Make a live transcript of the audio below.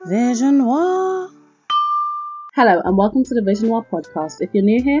Vision Noir. Hello and welcome to the Vision Noir podcast. If you're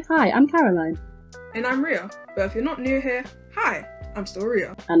new here, hi, I'm Caroline. And I'm Ria. But if you're not new here, hi, I'm still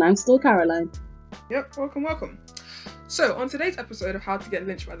Ria. And I'm still Caroline. Yep, welcome. So, on today's episode of How to Get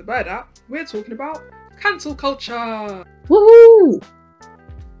Lynched by the Bird app, we're talking about cancel culture. Woohoo!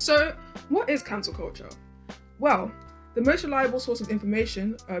 So, what is cancel culture? Well, the most reliable source of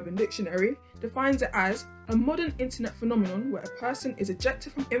information, Urban Dictionary, defines it as a modern internet phenomenon where a person is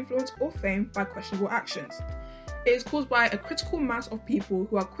ejected from influence or fame by questionable actions. It is caused by a critical mass of people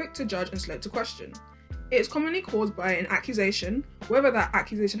who are quick to judge and slow to question. It is commonly caused by an accusation, whether that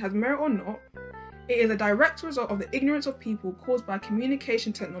accusation has merit or not. It is a direct result of the ignorance of people caused by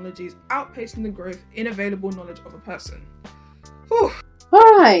communication technologies outpacing the growth in available knowledge of a person. Whew.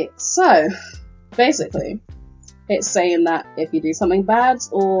 Alright, so basically it's saying that if you do something bad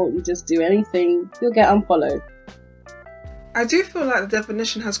or you just do anything, you'll get unfollowed. I do feel like the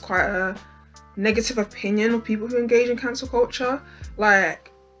definition has quite a negative opinion of people who engage in cancel culture.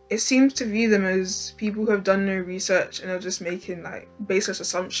 Like, it seems to view them as people who have done no research and are just making like baseless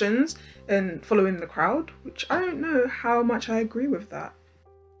assumptions and following the crowd, which I don't know how much I agree with that.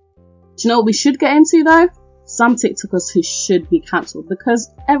 Do you know what we should get into though? Some TikTokers who should be cancelled, because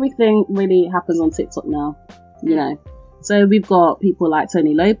everything really happens on TikTok now, you know. So we've got people like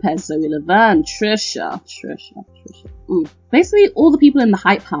Tony Lopez, Zoe Laverne, Trisha. Basically all the people in the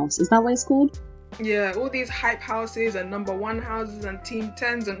hype house, is that what it's called? Yeah, all these hype houses and number one houses and team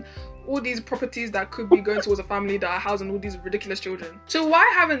 10s and all these properties that could be going towards a family that are housing all these ridiculous children. So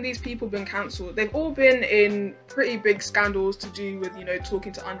why haven't these people been cancelled? They've all been in pretty big scandals to do with, you know,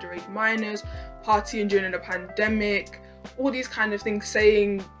 talking to underage minors, partying during a pandemic, all these kind of things,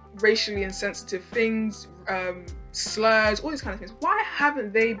 saying racially insensitive things, slurs, all these kind of things. Why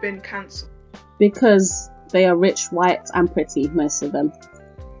haven't they been cancelled? Because they are rich, white and pretty, most of them.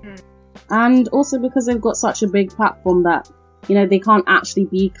 And also because they've got such a big platform that, you know, they can't actually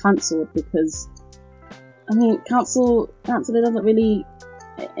be cancelled, because, I mean, cancel doesn't really,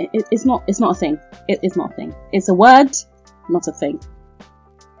 it's not a thing. It is not a thing. It's a word, not a thing.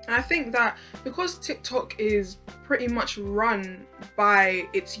 And I think that because TikTok is pretty much run by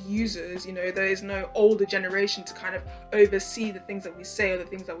its users, you know, there is no older generation to kind of oversee the things that we say or the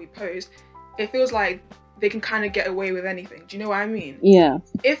things that we post, it feels like they can kind of get away with anything. Do you know what I mean? Yeah.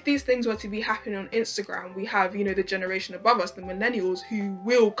 If these things were to be happening on Instagram, we have, you know, the generation above us, the millennials, who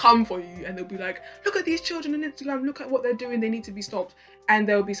will come for you and they'll be like, look at these children on Instagram, look at what they're doing, they need to be stopped, and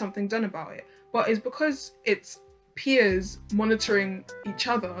there'll be something done about it. But it's because it's peers monitoring each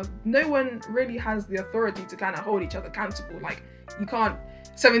other, no one really has the authority to kind of hold each other accountable. Like, you can't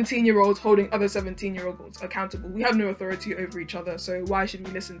 17-year-olds holding other 17-year-olds accountable. We have no authority over each other, so why should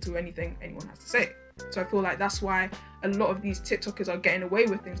we listen to anything anyone has to say? So I feel like that's why a lot of these TikTokers are getting away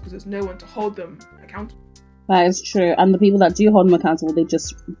with things, because there's no one to hold them accountable. That is true. And the people that do hold them accountable, they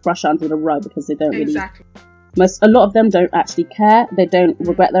just brush under the rug because they don't Exactly. A lot of them don't actually care. They don't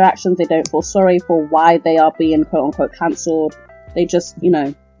regret their actions. They don't feel sorry for why they are being quote unquote cancelled. They just, you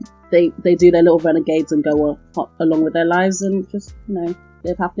know, they do their little renegades and go along with their lives and just, you know,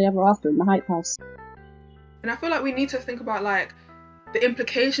 live happily ever after in the hype house. And I feel like we need to think about like the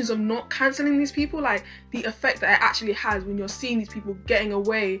implications of not cancelling these people, like the effect that it actually has when you're seeing these people getting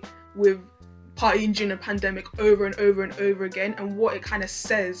away with partying during a pandemic over and over and over again, and what it kind of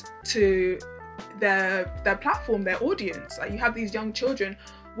says to their platform, their audience. Like, you have these young children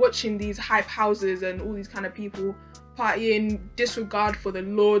watching these hype houses and all these kind of people partying, disregard for the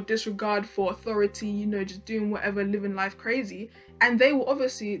law, disregard for authority, you know, just doing whatever, living life crazy, and they're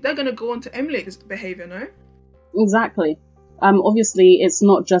going to go on to emulate this behavior, no? Exactly. Obviously it's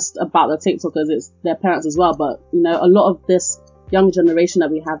not just about the TikTokers, it's their parents as well, but, you know, a lot of this young generation that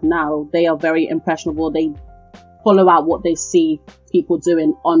we have now, they are very impressionable. They follow out what they see people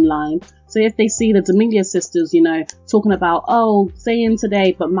doing online. So if they see the D'Amelio sisters, you know, talking about, oh, stay in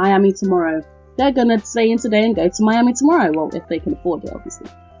today but Miami tomorrow, they're gonna stay in today and go to Miami tomorrow. Well, if they can afford it,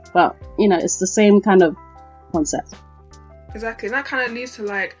 obviously. But, you know, it's the same kind of concept. Exactly. And that kind of leads to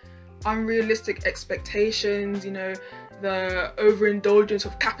like unrealistic expectations, you know, the overindulgence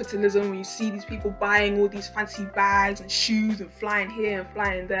of capitalism, when you see these people buying all these fancy bags and shoes and flying here and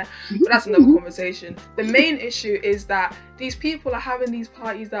flying there. But that's another conversation. The main issue is that these people are having these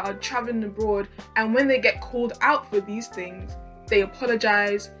parties that are traveling abroad, and when they get called out for these things, they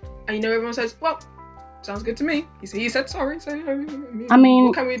apologize, and, you know, everyone says, well, sounds good to me. He said sorry, so I mean,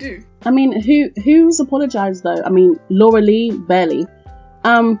 what can we do? I mean, who's apologized though? I mean, Laura Lee, barely.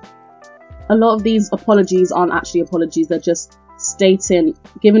 A lot of these apologies aren't actually apologies. They're just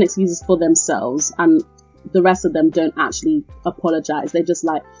giving excuses for themselves and the rest of them don't actually apologize. They just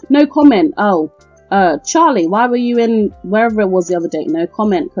like, no comment. Oh, Charlie, why were you in wherever it was the other day? No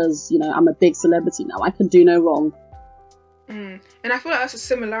comment, because, you know, I'm a big celebrity now. I can do no wrong. And I feel like that's a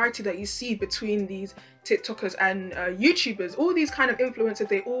similarity that you see between these TikTokers and YouTubers. All these kind of influencers,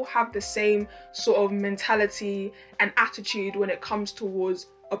 they all have the same sort of mentality and attitude when it comes towards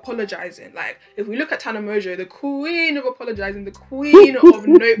apologizing. Like, if we look at Tana Mojo, the queen of apologizing, the queen of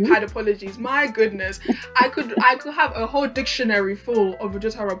notepad apologies, my goodness, I could have a whole dictionary full of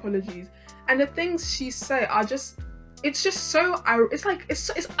just her apologies. And the things she say are just, it's just so,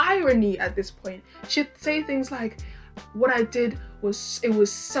 it's irony at this point. She'd say things like, what I did was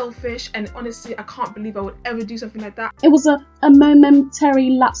selfish, and honestly I can't believe I would ever do something like that. It was a momentary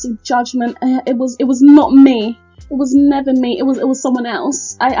lapse of judgment. It was not me. It was never me. It was someone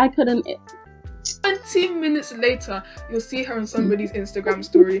else. I couldn't. 20 minutes later, you'll see her on somebody's Instagram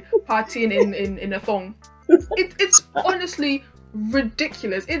story partying in a thong. It's honestly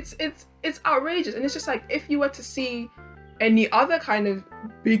ridiculous. It's outrageous, and it's just like, if you were to see any other kind of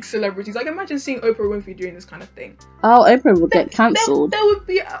big celebrities, like imagine seeing Oprah Winfrey doing this kind of thing. Oh, Oprah would get cancelled. There would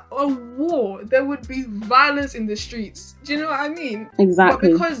be a war. There would be violence in the streets. Do you know what I mean?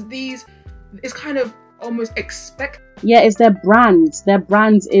 Exactly. But because it's kind of almost expect. Yeah, it's their brand. Their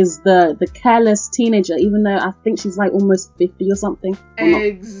brand is the careless teenager, even though I think she's like almost 50 or something.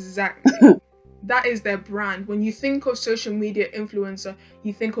 Exactly. That is their brand. When you think of social media influencer,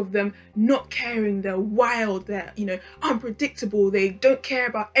 you think of them not caring. They're wild. They're, you know, unpredictable. They don't care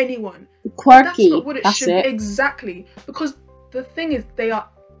about anyone. Quirky. That's not what it should be. Exactly. Because the thing is, they are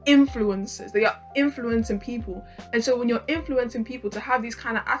influencers. They are influencing people. And so when you're influencing people to have these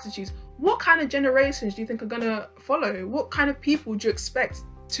kind of attitudes, what kind of generations do you think are going to follow? What kind of people do you expect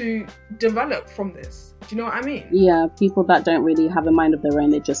to develop from this? Do you know what I mean? Yeah, people that don't really have a mind of their own.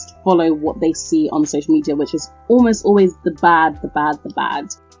 They just follow what they see on social media, which is almost always the bad.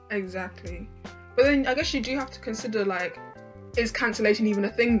 Exactly. But then I guess you do have to consider, like, is cancellation even a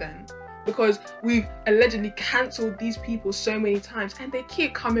thing then? Because we've allegedly cancelled these people so many times and they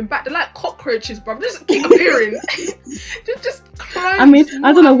keep coming back. They're like cockroaches, bruv. They just keep appearing. just I mean,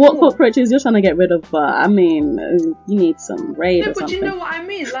 I don't know what cockroaches you're trying to get rid of, but I mean, you need some raid or something. But you know what I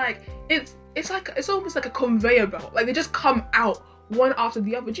mean? Like, it's almost like a conveyor belt. Like, they just come out one after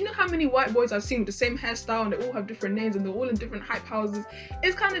the other. Do you know how many white boys I've seen with the same hairstyle and they all have different names and they're all in different hype houses?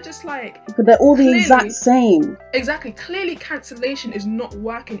 It's kind of just like... But they're all the exact same. Exactly. Clearly cancellation is not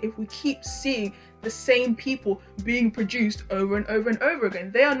working if we keep seeing the same people being produced over and over and over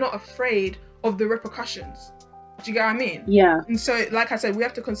again. They are not afraid of the repercussions. Do you get what I mean? Yeah. And so, like I said, we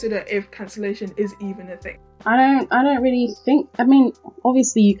have to consider if cancellation is even a thing. I don't really think... I mean,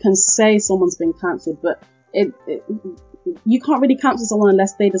 obviously you can say someone's been cancelled, but you can't really cancel someone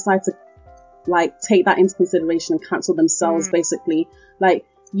unless they decide to, like, take that into consideration and cancel themselves, basically. Like,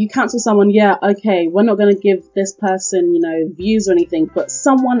 you cancel someone, yeah, okay, we're not going to give this person, you know, views or anything, but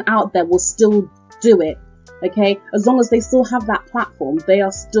someone out there will still do it, okay? As long as they still have that platform, they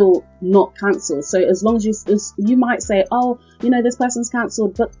are still not cancelled. So as long as you might say, oh, you know, this person's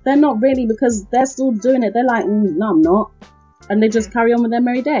cancelled, but they're not really, because they're still doing it. They're like, no, I'm not. And they just carry on with their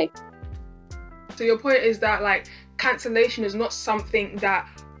merry day. So your point is that, like, cancellation is not something that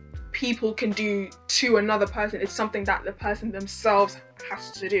people can do to another person. It's something that the person themselves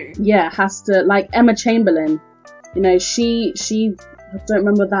has to do. Yeah, has to. Like Emma Chamberlain, you know, she I don't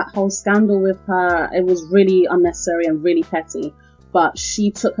remember that whole scandal with her. It was really unnecessary and really petty, but she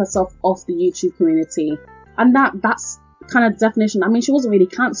took herself off the YouTube community, and that's kind of definition. I mean, she wasn't really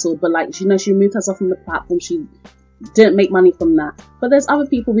cancelled, but, like, you know, she removed herself from the platform. She didn't make money from that. But there's other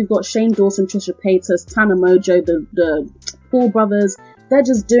people. We've got Shane Dawson, Trisha Paytas, Tana Mojo, the Paul brothers. They're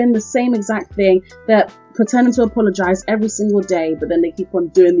just doing the same exact thing. They're pretending to apologize every single day, but then they keep on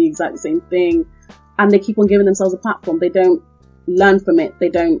doing the exact same thing, and they keep on giving themselves a platform. They don't learn from it. They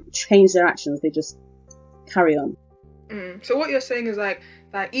don't change their actions. They just carry on. So what you're saying is, like,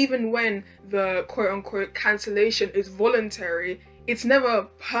 that even when the quote-unquote cancellation is voluntary, it's never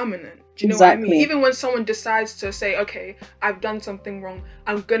permanent. Do you know what I mean? Even when someone decides to say, okay, I've done something wrong,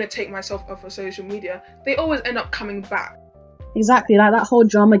 I'm gonna take myself off of social media, they always end up coming back. Exactly, like that whole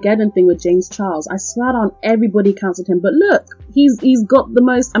Dramageddon thing with James Charles. I swear down, everybody cancelled him, but look, he's got the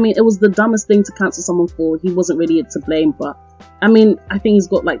most. I mean, it was the dumbest thing to cancel someone for. He wasn't really to blame, but I mean, I think he's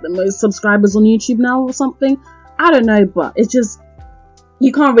got like the most subscribers on YouTube now or something. I don't know, but it's just,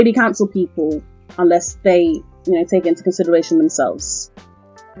 you can't really cancel people unless they, you know, take into consideration themselves.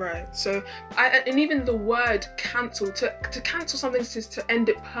 Right. So, and even the word cancel, to cancel something is to end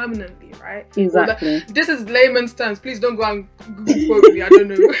it permanently, right? Exactly. This is layman's terms. Please don't go and Google quote me. I don't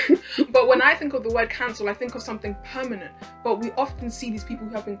know. But when I think of the word cancel, I think of something permanent. But we often see these people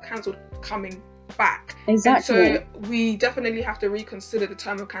who have been cancelled coming back. Exactly. And so we definitely have to reconsider the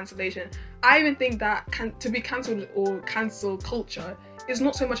term of cancellation. I even think that to be cancelled or cancel culture is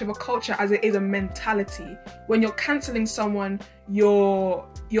not so much of a culture as it is a mentality. When you're cancelling someone, you're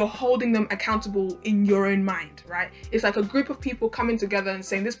holding them accountable in your own mind, right? It's like a group of people coming together and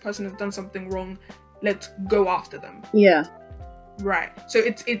saying, this person has done something wrong, let's go after them. Yeah. Right. So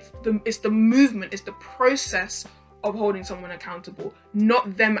it's the movement, it's the process of holding someone accountable,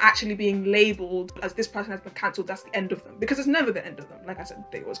 not them actually being labelled as this person has been cancelled, that's the end of them. Because it's never the end of them. Like I said,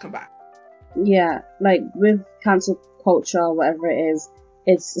 they always come back. Yeah, like with cancel culture or whatever it is,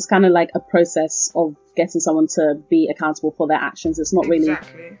 it's kind of like a process of getting someone to be accountable for their actions. It's not really,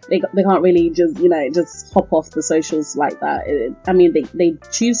 they can't really just hop off the socials like that. I mean, they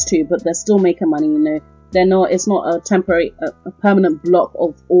choose to, but they're still making money, it's not a temporary, a permanent block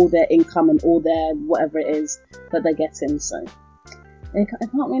of all their income and all their whatever it is that they're getting. So it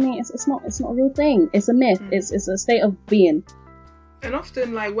can't really, it's not a real thing. It's a myth. It's a state of being. And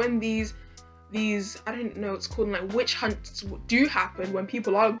often, like, when these I don't know, it's called like witch hunts do happen when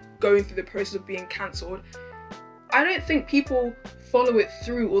people are going through the process of being cancelled. I don't think people follow it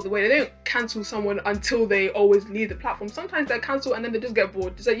through all the way. They don't cancel someone until they always leave the platform. Sometimes they're cancelled and then they just get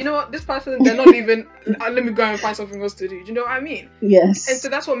bored. They say, you know what, this person, they're not leaving. Let me go and find something else to do. Do you know what I mean? Yes. And so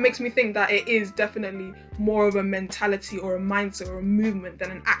that's what makes me think that it is definitely more of a mentality or a mindset or a movement than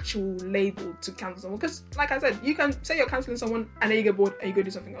an actual label to cancel someone. Because, like I said, you can say you're cancelling someone and then you get bored and you go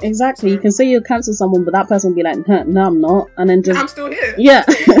do something else. Exactly. So, you can say you cancel someone, but that person will be like, no, I'm not. And then just... I'm still here. Yeah.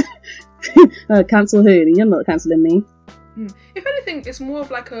 Cancel who? You're not cancelling me. If anything, it's more of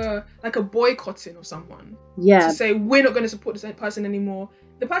like a boycotting of someone. Yeah. To say, we're not going to support this person anymore.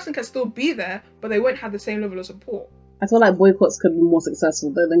 The person can still be there, but they won't have the same level of support. I feel like boycotts could be more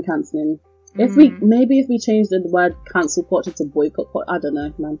successful though than cancelling. If we change the word cancel culture to boycott, I don't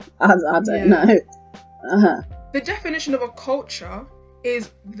know, man. I don't know. The definition of a culture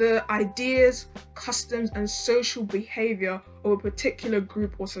is the ideas, customs, and social behaviour of a particular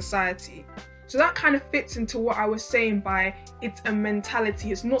group or society. So that kind of fits into what I was saying by it's a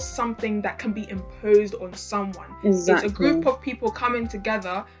mentality. It's not something that can be imposed on someone. Exactly. It's a group of people coming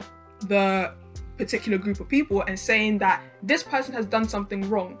together, the particular group of people, and saying that this person has done something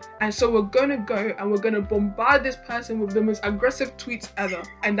wrong. And so we're going to go and we're going to bombard this person with the most aggressive tweets ever.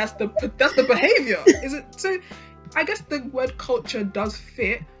 And that's the behaviour. Is it? So I guess the word culture does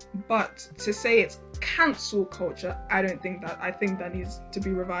fit, but to say it's cancel culture, I don't think that. I think that needs to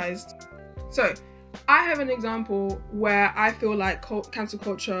be revised. So, I have an example where I feel like cancel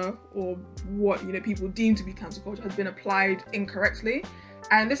culture, or what people deem to be cancel culture, has been applied incorrectly.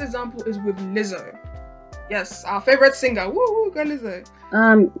 And this example is with Lizzo. Yes, our favourite singer. Woo woo, go Lizzo.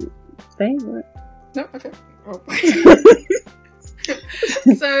 Favourite? No, okay. Oh.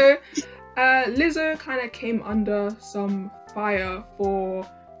 So, Lizzo kind of came under some fire for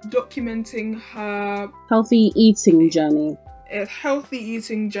documenting her healthy eating journey. A healthy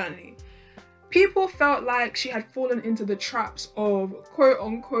eating journey. People felt like she had fallen into the traps of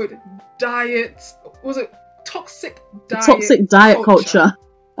quote-unquote diets. Was it toxic diet culture?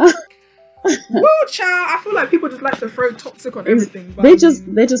 Woo, child! I feel like people just like to throw toxic on everything. But they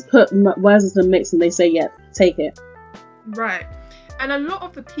just put words into the mix and they say, yeah, take it. Right. And a lot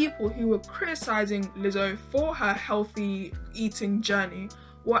of the people who were criticising Lizzo for her healthy eating journey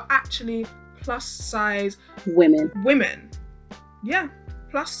were actually plus-size women. Yeah,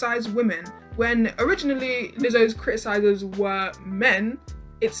 plus-size women. When originally Lizzo's criticisers were men,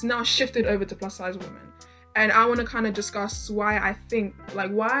 it's now shifted over to plus-size women. And I want to kind of discuss why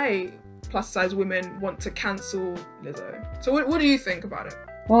plus-size women want to cancel Lizzo. So what do you think about it?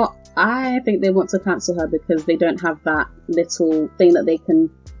 Well, I think they want to cancel her because they don't have that little thing that they can,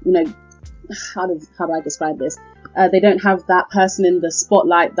 how do I describe this? They don't have that person in the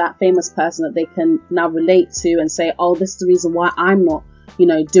spotlight, that famous person that they can now relate to and say, oh, this is the reason why I'm not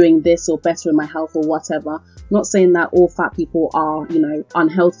doing this or better in my health or whatever. I'm not saying that all fat people are,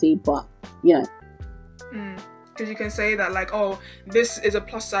 unhealthy, but, Because you can say that, like, oh, this is a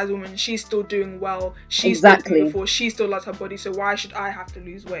plus-size woman, she's still doing well, she's still beautiful, she still loves her body, so why should I have to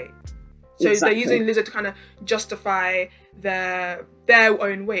lose weight? So they're using Lizzo to kind of justify their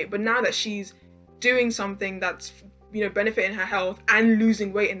own weight. But now that she's doing something that's, benefiting her health and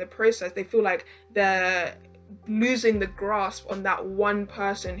losing weight in the process, they feel like they're losing the grasp on that one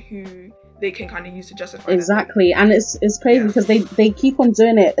person who they can kind of use to justify exactly. And it's crazy because they keep on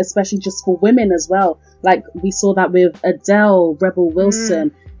doing it, especially just for women as well. Like we saw that with Adele, Rebel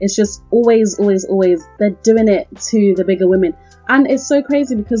Wilson. It's just always they're doing it to the bigger women. And it's so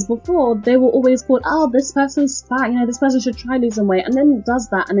crazy because before they were always called, oh, this person's fat, you know, this person should try losing weight, and then it does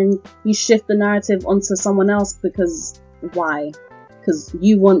that, and then you shift the narrative onto someone else because why? Because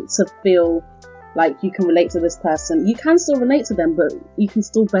you want to feel like you can relate to this person. You can still relate to them, but you can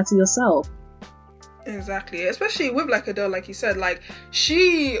still better yourself. Exactly, especially with like Adele, like you said, like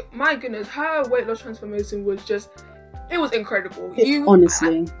my goodness, her weight loss transformation was just, it was incredible.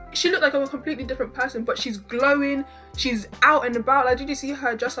 Honestly, she looked like a completely different person, but she's glowing. She's out and about. Like, did you see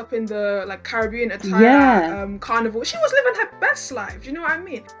her dressed up in the like Caribbean attire, carnival? She was living her best life. Do you know what I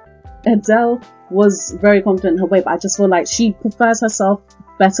mean? Adele was very confident in her weight, but I just feel like she prefers herself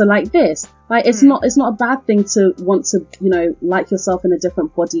better like this. Like, it's not a bad thing to want to, you know, like yourself in a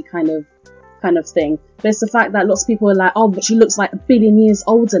different body kind of thing. But it's the fact that lots of people are like, oh, but she looks like 1 billion years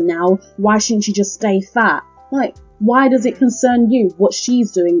older now. Why shouldn't she just stay fat? Like, why does it concern you what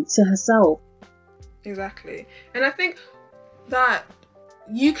she's doing to herself? Exactly. And I think that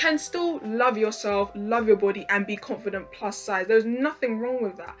you can still love yourself, love your body, and be confident plus size. There's nothing wrong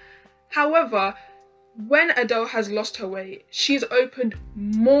with that. However, when Adele has lost her weight, she's opened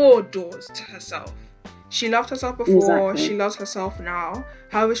more doors to herself. She loved herself before, She loves herself now.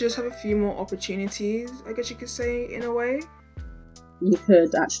 However, she just have a few more opportunities, I guess you could say, in a way. You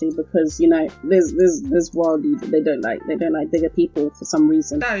could actually, because, you know, there's world they don't like bigger people for some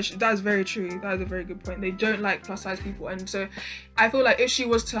reason. That is very true. That is a very good point. They don't like plus size people, and so I feel like if she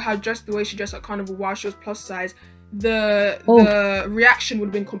was to have dressed the way she dressed at Carnival while she was plus size, the reaction would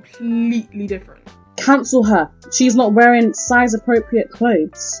have been completely different. Cancel her. She's not wearing size appropriate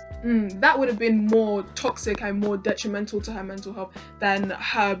clothes. That would have been more toxic and more detrimental to her mental health than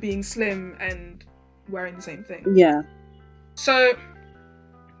her being slim and wearing the same thing. Yeah. So,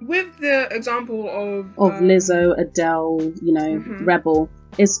 with the example of Lizzo, Adele, you know, Rebel,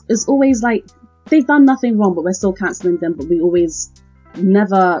 it's always like they've done nothing wrong, but we're still cancelling them. But we always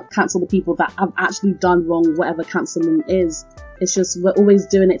never cancel the people that have actually done wrong, whatever cancelling is. It's just we're always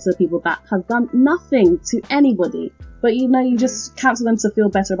doing it to the people that have done nothing to anybody. But you know, you just cancel them to feel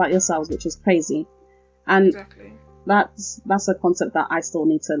better about yourselves, which is crazy. And exactly. That's a concept that I still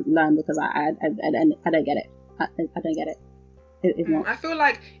need to learn because I don't get it. I don't get it. I feel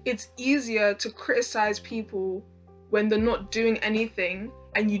like it's easier to criticize people when they're not doing anything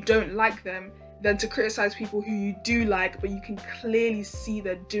and you don't like them than to criticize people who you do like, but you can clearly see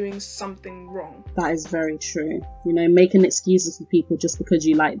they're doing something wrong. That is very true. You know, making excuses for people just because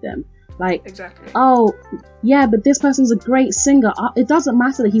you like them. Like, exactly. Oh, yeah, but this person's a great singer. It doesn't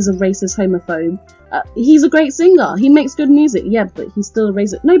matter that he's a racist homophobe. He's a great singer. He makes good music. Yeah, but he's still a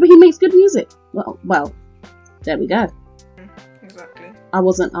racist. No, but he makes good music. Well, there we go. Exactly. I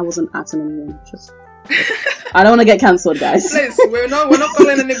wasn't atting anyone. Just I don't want to get cancelled, guys. Please, we're not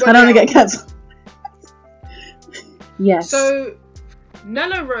calling anybody. I don't want to get cancelled. Yes. So,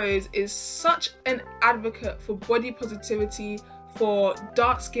 Nella Rose is such an advocate for body positivity, for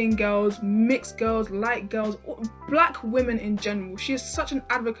dark-skinned girls, mixed girls, light girls, black women in general. She is such an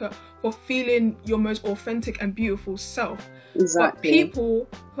advocate for feeling your most authentic and beautiful self. Exactly. But people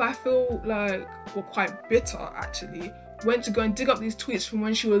who I feel like were quite bitter, actually, went to go and dig up these tweets from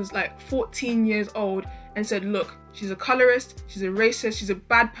when she was like 14 years old and said, look, she's a colorist, she's a racist, she's a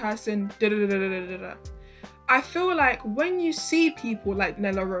bad person, da-da-da-da-da-da-da. I feel like when you see people like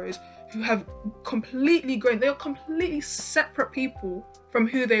Nella Rose who have completely grown, they are completely separate people from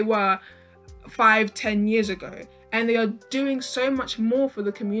who they were 5-10 years ago, and they are doing so much more for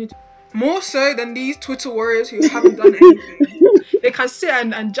the community, more so than these Twitter warriors who haven't done anything. They can sit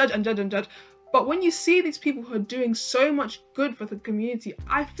and judge, but when you see these people who are doing so much good for the community,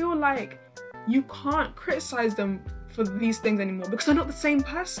 I feel like you can't criticize them for these things anymore because they're not the same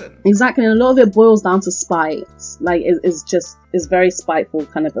person. Exactly, and a lot of it boils down to spite. Like, it's very spiteful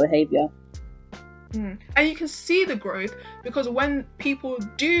kind of behaviour. And you can see the growth because when people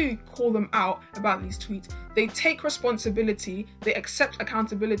do call them out about these tweets, they take responsibility, they accept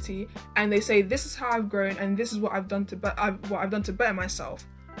accountability, and they say, this is how I've grown and this is what I've done to better myself.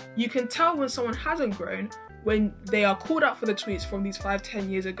 You can tell when someone hasn't grown when they are called out for the tweets from these 5-10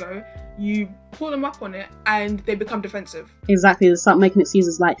 years ago. You pull them up on it and they become defensive. Exactly, they start making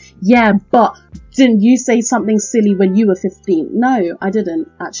excuses like, yeah, but didn't you say something silly when you were 15? No, I didn't,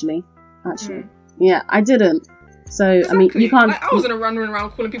 actually. Yeah, I didn't. So, exactly. I mean, you can't... I wasn't running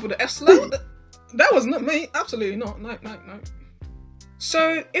around calling people the F-slur. That was not me. Absolutely not. No.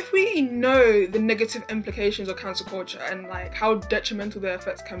 So, if we know the negative implications of cancel culture and like how detrimental their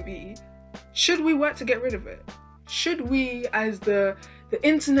effects can be, Should we work to get rid of it? Should we, as the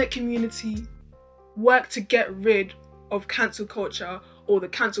internet community, work to get rid of cancel culture or the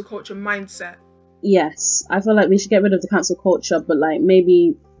cancel culture mindset? Yes, I feel like we should get rid of the cancel culture, but like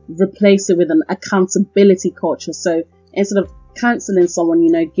maybe replace it with an accountability culture. So instead of cancelling someone,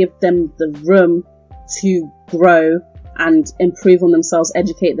 you know, give them the room to grow and improve on themselves,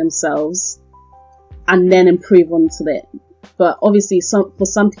 educate themselves, and then improve onto it. But obviously, for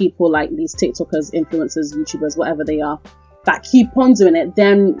some people, like these TikTokers, influencers, YouTubers, whatever they are, that keep on doing it,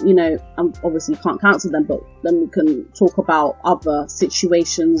 then, you know, obviously can't cancel them, but then we can talk about other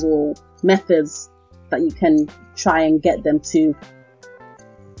situations or methods that you can try and get them to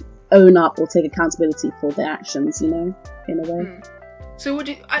own up or take accountability for their actions, you know, in a way. So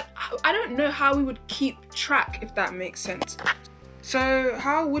I don't know how we would keep track, if that makes sense. So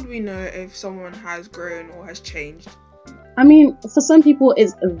how would we know if someone has grown or has changed? I mean, for some people,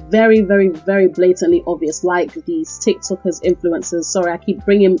 it's very, very, very blatantly obvious, like these TikTokers, influencers. Sorry, I keep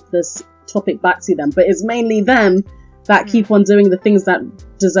bringing this topic back to them, but it's mainly them that keep on doing the things that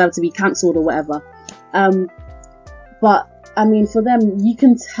deserve to be cancelled or whatever. But, I mean, for them, you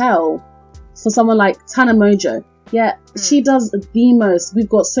can tell, for someone like Tana Mojo, yeah, she does the most. We've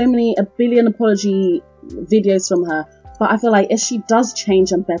got a billion apology videos from her, but I feel like if she does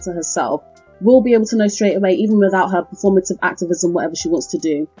change and better herself, we'll be able to know straight away, even without her performative activism, whatever she wants to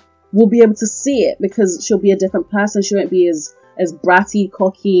do. We'll be able to see it because she'll be a different person. She won't be as bratty,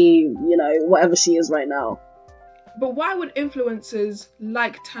 cocky, you know, whatever she is right now. But why would influencers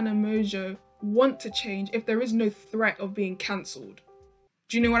like Tana Mojo want to change if there is no threat of being cancelled?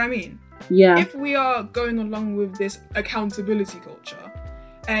 Do you know what I mean? Yeah. If we are going along with this accountability culture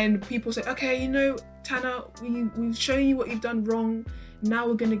and people say, okay, you know, Tana, we've shown you what you've done wrong. Now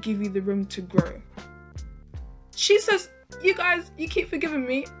we're going to give you the room to grow. She says, you guys, you keep forgiving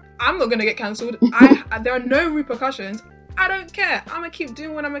me. I'm not going to get cancelled. There are no repercussions. I don't care. I'm going to keep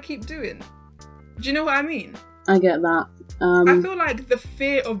doing what I'm going to keep doing. Do you know what I mean? I get that. I feel like the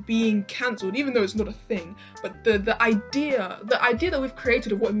fear of being cancelled, even though it's not a thing, but the idea that we've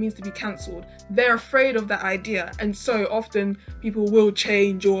created of what it means to be cancelled, they're afraid of that idea. And so often people will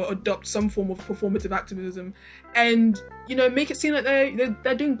change or adopt some form of performative activism and, you know, make it seem like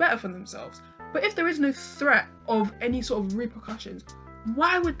they're doing better for themselves. But if there is no threat of any sort of repercussions,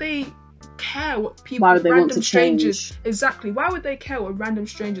 why would they care what people, why would they random want to strangers, change? Exactly. Why would they care what random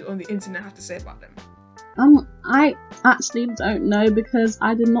strangers on the internet have to say about them? I actually don't know because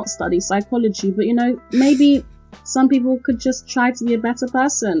I did not study psychology, but you know, maybe some people could just try to be a better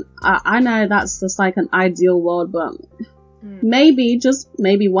person. I know that's just like an ideal world, but maybe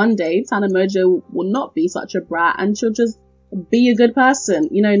one day Tana Mojo will not be such a brat and she'll just be a good person.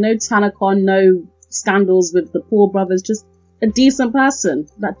 You know, no TanaCon, no scandals with the Paul brothers, just a decent person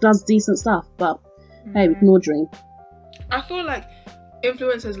that does decent stuff. But hey, we can all dream. I feel like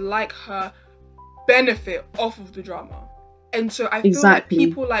influencers like her benefit off of the drama, and so I feel like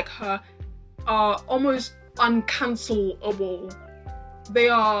people like her are almost uncancelable. They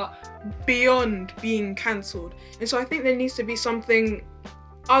are beyond being cancelled, and so I think there needs to be something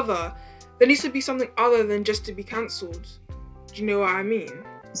other. There needs to be something other than just to be cancelled. Do you know what I mean?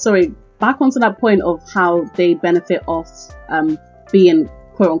 Sorry, back onto that point of how they benefit off being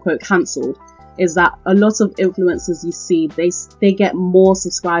quote unquote cancelled. Is that a lot of influencers you see, they get more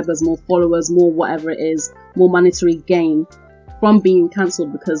subscribers, more followers, more whatever it is, more monetary gain from being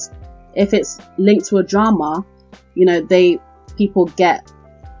cancelled, because if it's linked to a drama, you know, people get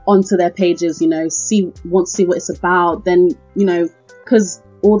onto their pages, you know, want to see what it's about, then, you know, because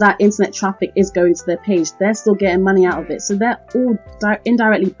all that internet traffic is going to their page, they're still getting money out of it, so they're all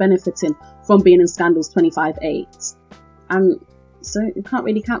indirectly benefiting from being in scandals 25/8. And so you can't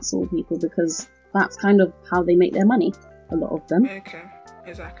really cancel people because that's kind of how they make their money, a lot of them. Okay,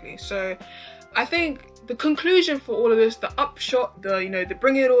 exactly. So I think the conclusion for all of this, the upshot, the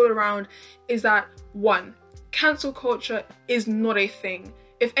bringing it all around, is that 1, cancel culture is not a thing.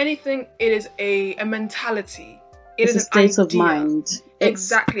 If anything, it is a mentality. It's a state of mind.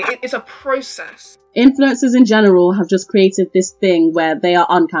 Exactly. It's a process. Influencers in general have just created this thing where they are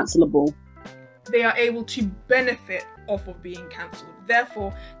uncancelable. They are able to benefit off of being cancelled.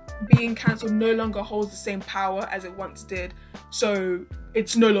 Therefore, being cancelled no longer holds the same power as it once did. So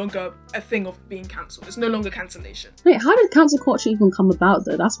it's no longer a thing of being cancelled. It's no longer cancellation. Wait, how did cancel culture even come about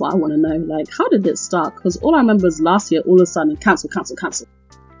though? That's what I want to know. Like, how did it start? Because all I remember is last year, all of a sudden, cancel.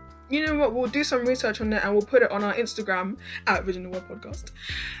 You know what? We'll do some research on it and we'll put it on our Instagram at Vision World Podcast.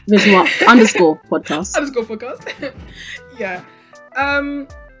 Vision _ podcast. _podcast. Yeah.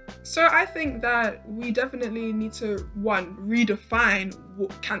 So I think that we definitely need to, 1, redefine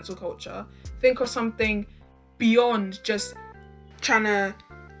cancel culture, think of something beyond just trying to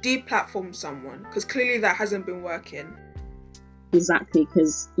deplatform someone, because clearly that hasn't been working. Exactly,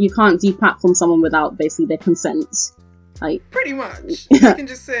 because you can't deplatform someone without basically their consent. Like, pretty much. You can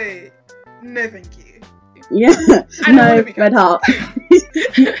just say, no thank you. Yeah, no, red heart.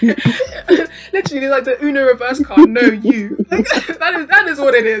 Literally, like the Uno reverse card, no you. Like, that is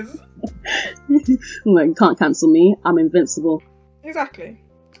what it is. Like, you can't cancel me, I'm invincible. Exactly.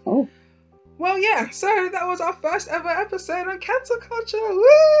 Oh. Well, yeah, so that was our first ever episode on cancel culture.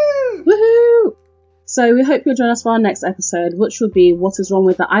 Woo! Woohoo! So we hope you'll join us for our next episode, which will be what is wrong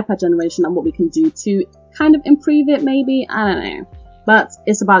with the iPad generation and what we can do to kind of improve it, maybe. I don't know. But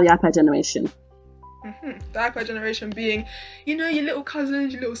it's about the iPad generation. Mm-hmm. The iPad generation being, you know, your little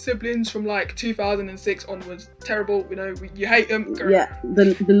cousins, your little siblings from like 2006 onwards. Terrible, you know, you hate them. Girl. Yeah,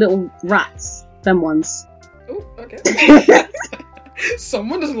 the little rats. Them ones. Oh, okay.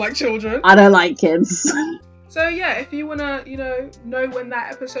 Someone doesn't like children. I don't like kids. So yeah, if you wanna, know when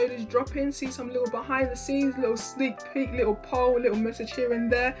that episode is dropping, see some little behind the scenes, little sneak peek, little poll, little message here and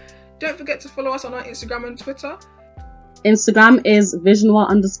there, don't forget to follow us on our Instagram and Twitter. Instagram is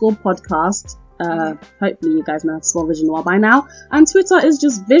visionoir_podcast. Hopefully you guys know how to spell Visionoir by now. And Twitter is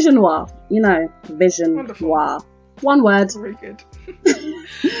just Visionoir. Visionoir. One word. Very good.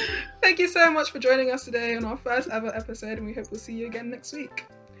 Thank you so much for joining us today on our first ever episode, and we hope we'll see you again next week.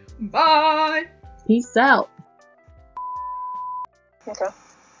 Bye! Peace out. Okay.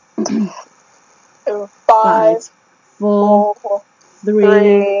 5, 4,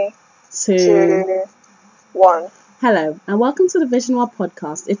 3, 2, 1. Hello, and welcome to the Visionoir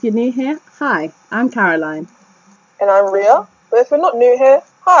podcast. If you're new here, hi, I'm Caroline. And I'm Ria. But if you're not new here,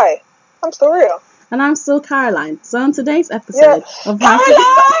 hi, I'm still Ria. And I'm still Caroline. So on today's episode of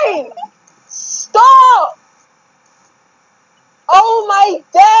Caroline! Stop! Oh my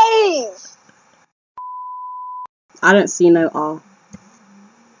days! I don't see no R.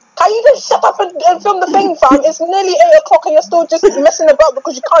 Can you just shut up and film the thing, fam? It's nearly 8 o'clock and you're still just messing about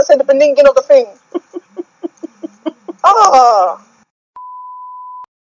because you can't say the beginning of the thing. Ah!